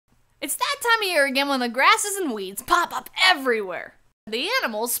It's that time of year again when the grasses and weeds pop up everywhere. The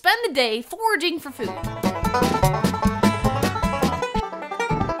animals spend the day foraging for food.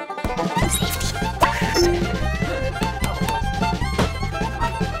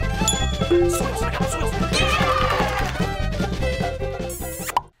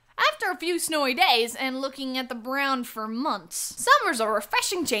 After a few snowy days and looking at the ground for months, summer's a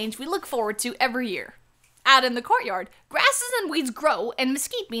refreshing change we look forward to every year. Out in the courtyard, grasses and weeds grow and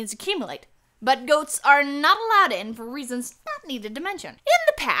mesquite beans accumulate. But goats are not allowed in for reasons not needed to mention. In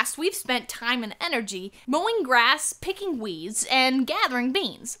the past, we've spent time and energy mowing grass, picking weeds, and gathering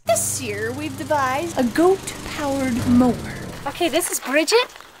beans. This year, we've devised a goat-powered mower. Okay, this is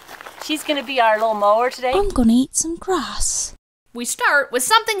Bridget. She's gonna be our little mower today. I'm gonna eat some grass. We start with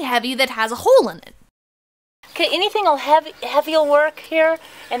something heavy that has a hole in it. Okay, anything heavy will work here,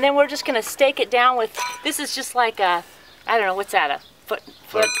 and then we're just gonna stake it down with, this is just like a, I don't know, what's that, a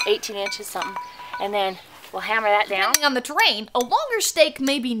foot 18 inches something, and then we'll hammer that down. Depending on the terrain, a longer stake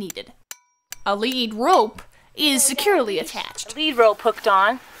may be needed. A lead rope is securely attached. A lead rope hooked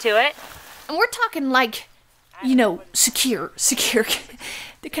on to it. And we're talking like, you know, secure. They're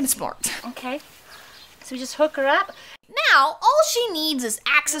kind of smart. Okay, so we just hook her up. Now, all she needs is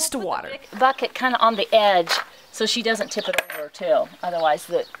access to water. Bucket kind of on the edge so she doesn't tip it over too. Otherwise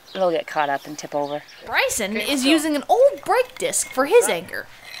it'll get caught up and tip over. Bryson is using an old brake disc for his anchor.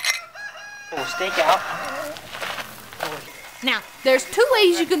 We'll stake out. Now, there's two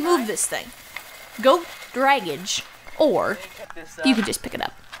ways you can move this thing. Goat draggage, or you can just pick it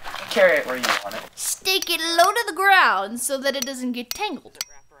up. Carry it where you want it. Stake it low to the ground so that it doesn't get tangled.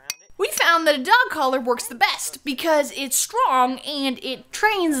 We found that a dog collar works the best because it's strong and it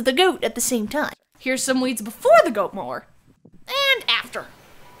trains the goat at the same time. Here's some weeds before the goat mower and after.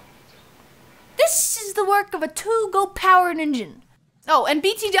 This is the work of a 2-goat powered engine. Oh, and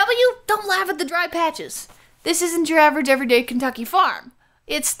BTW, don't laugh at the dry patches. This isn't your average everyday Kentucky farm.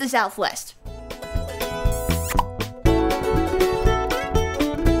 It's the Southwest.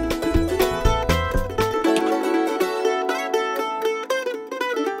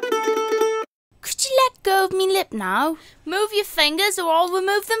 Let go of me lip now. Move your fingers or I'll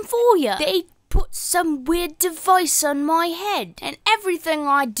remove them for you. They put some weird device on my head. And everything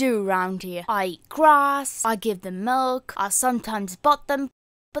I do round here. I eat grass, I give them milk, I sometimes butt them,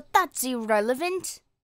 but that's irrelevant.